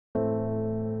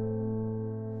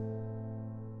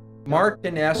Mark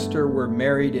and Esther were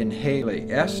married in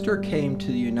Haley. Esther came to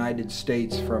the United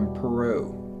States from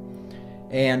Peru,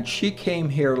 and she came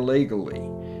here legally.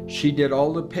 She did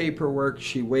all the paperwork.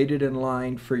 She waited in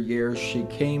line for years. She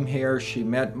came here. She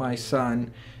met my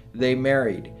son. They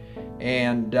married,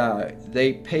 and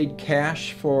they paid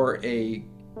cash for a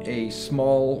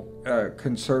small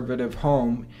conservative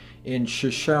home in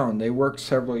Shoshone. They worked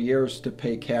several years to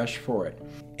pay cash for it,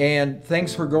 and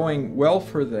things were going well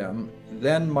for them.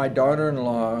 Then my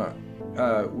daughter-in-law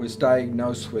was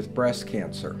diagnosed with breast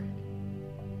cancer.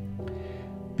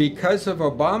 Because of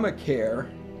Obamacare,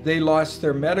 they lost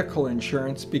their medical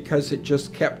insurance because it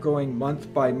just kept going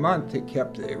month by month. It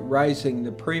kept rising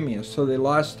the premium, so they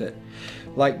lost it.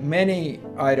 Like many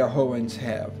Idahoans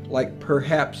have, like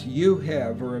perhaps you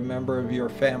have or a member of your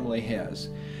family has.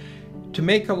 To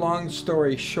make a long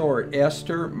story short,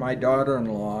 Esther, my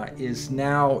daughter-in-law, is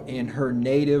now in her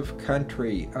native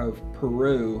country of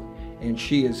Peru, and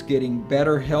she is getting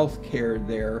better health care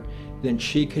there than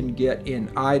she can get in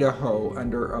Idaho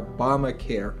under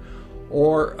Obamacare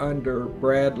or under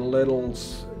Brad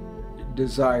Little's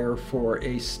desire for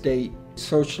a state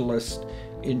socialist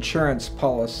insurance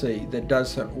policy that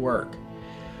doesn't work.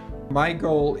 My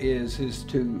goal is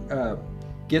to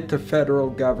get the federal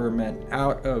government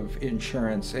out of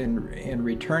insurance and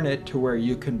return it to where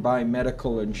you can buy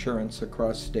medical insurance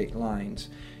across state lines.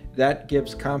 That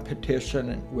gives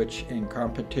competition, which in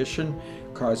competition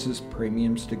causes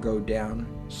premiums to go down,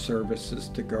 services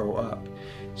to go up.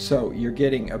 So you're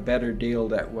getting a better deal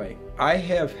that way. I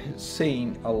have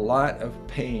seen a lot of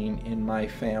pain in my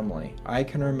family. I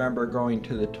can remember going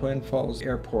to the Twin Falls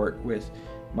airport with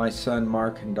my son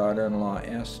Mark and daughter-in-law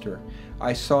Esther.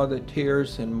 I saw the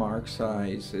tears in Mark's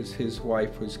eyes as his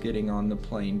wife was getting on the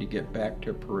plane to get back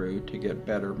to Peru to get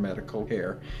better medical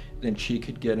care than she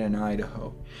could get in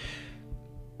Idaho.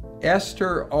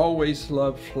 Esther always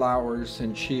loved flowers,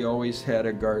 and she always had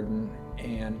a garden,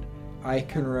 and I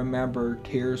can remember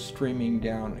tears streaming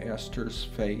down Esther's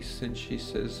face, and she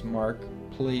says, "Mark,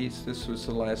 please," this was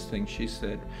the last thing she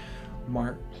said,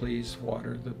 "Mark, please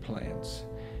water the plants."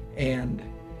 And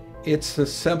it's the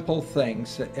simple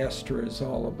things that Esther is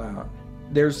all about.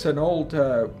 There's an old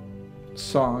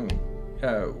song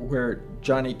where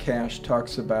Johnny Cash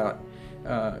talks about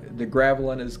the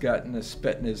gravel in his gut and the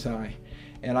spit in his eye.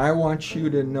 And I want you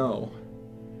to know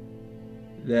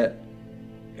that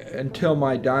until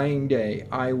my dying day,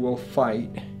 I will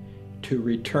fight to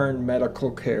return medical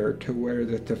care to where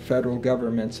that the federal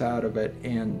government's out of it,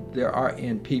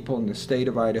 and people in the state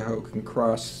of Idaho can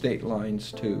cross state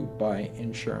lines to buy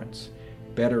insurance,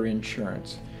 better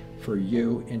insurance for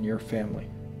you and your family.